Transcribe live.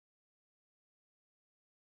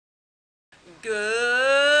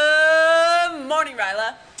Good morning,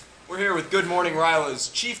 RYLA. We're here with Good Morning RYLA's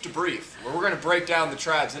Chief Debrief, where we're going to break down the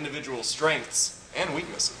tribe's individual strengths and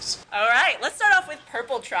weaknesses. All right, let's start off with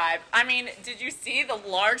Purple Tribe. I mean, did you see the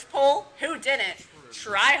large poll? Who didn't?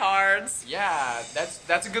 Tryhards. Yeah,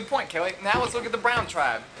 that's a good point, Kelly. Now let's look at the Brown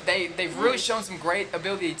Tribe. They've really shown some great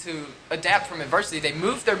ability to adapt from adversity. They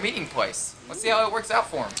moved their meeting place. Let's see how it works out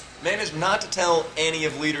for them. Managed not to tell any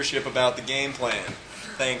of leadership about the game plan.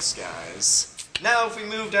 Thanks, guys. Now, if we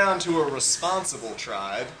move down to a responsible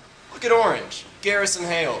tribe, look at Orange, Garrison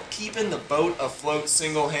Hale, keeping the boat afloat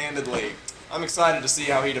single-handedly. I'm excited to see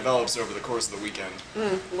how he develops over the course of the weekend.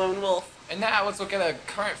 Lone Wolf. And now let's look at a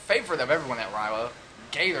current favorite of everyone at RYLA,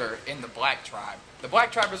 Gator in the Black Tribe. The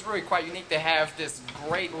Black Tribe is really quite unique to have this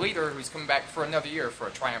great leader who's coming back for another year for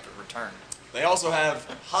a triumphant return. They also have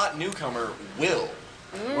hot newcomer, Will.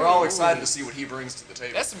 We're all excited to see what he brings to the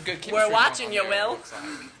table. That's some good chemistry. We're watching you, going on there.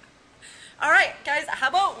 Will. All right, guys, how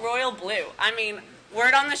about Royal Blue? I mean,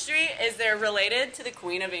 word on the street is they're related to the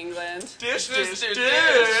Queen of England. Dish, dish,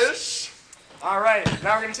 dish. All right,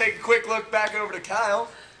 now we're going to take a quick look back over to Kyle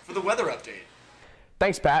for the weather update.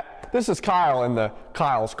 Thanks, Pat. This is Kyle in the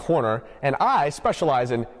Kyle's Corner, and I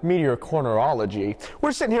specialize in meteorology.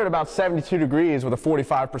 We're sitting here at about 72 degrees with a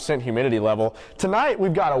 45% humidity level. Tonight,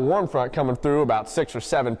 we've got a warm front coming through about 6 or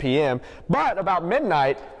 7 p.m., but about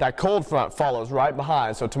midnight, that cold front follows right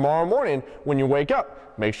behind. So tomorrow morning, when you wake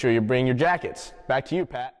up, make sure you bring your jackets. Back to you,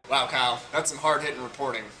 Pat. Wow, Kyle, that's some hard-hitting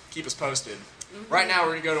reporting. Keep us posted. Right now,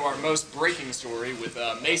 we're going to go to our most breaking story with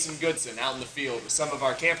Mason Goodson out in the field with some of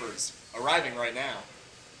our campers arriving right now.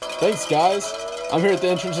 Thanks, guys. I'm here at the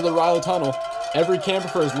entrance of the RYLA Tunnel. Every camper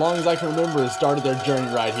for as long as I can remember has started their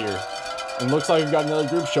journey right here. And looks like we've got another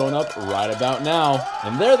group showing up right about now.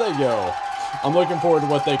 And there they go. I'm looking forward to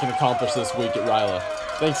what they can accomplish this week at RYLA.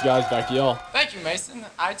 Thanks, guys. Back to y'all. Thank you, Mason.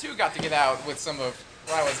 I, too, got to get out with some of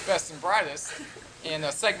RYLA's best and brightest in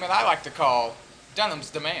a segment I like to call Dunham's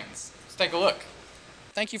Demands. Let's take a look.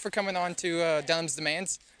 Thank you for coming on to Dunham's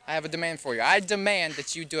Demands. I have a demand for you. I demand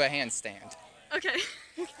that you do a handstand. Okay.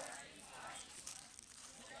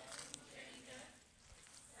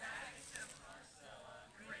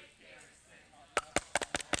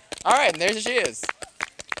 All right, and there she is.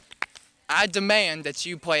 I demand that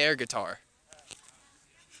you play air guitar.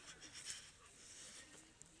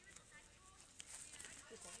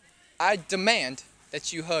 I demand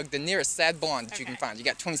that you hug the nearest sad blonde that you can find. You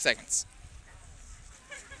got 20 seconds.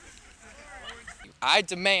 I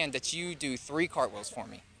demand that you do 3 cartwheels for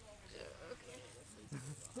me.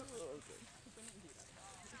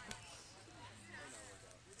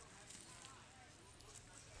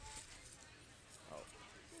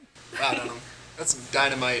 Wow, Dunham, that's some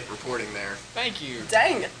dynamite reporting there. Thank you.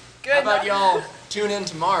 Dang, good. How about y'all tune in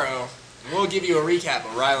tomorrow, and we'll give you a recap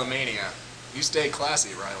of RYLA Mania. You stay classy,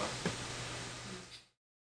 RYLA.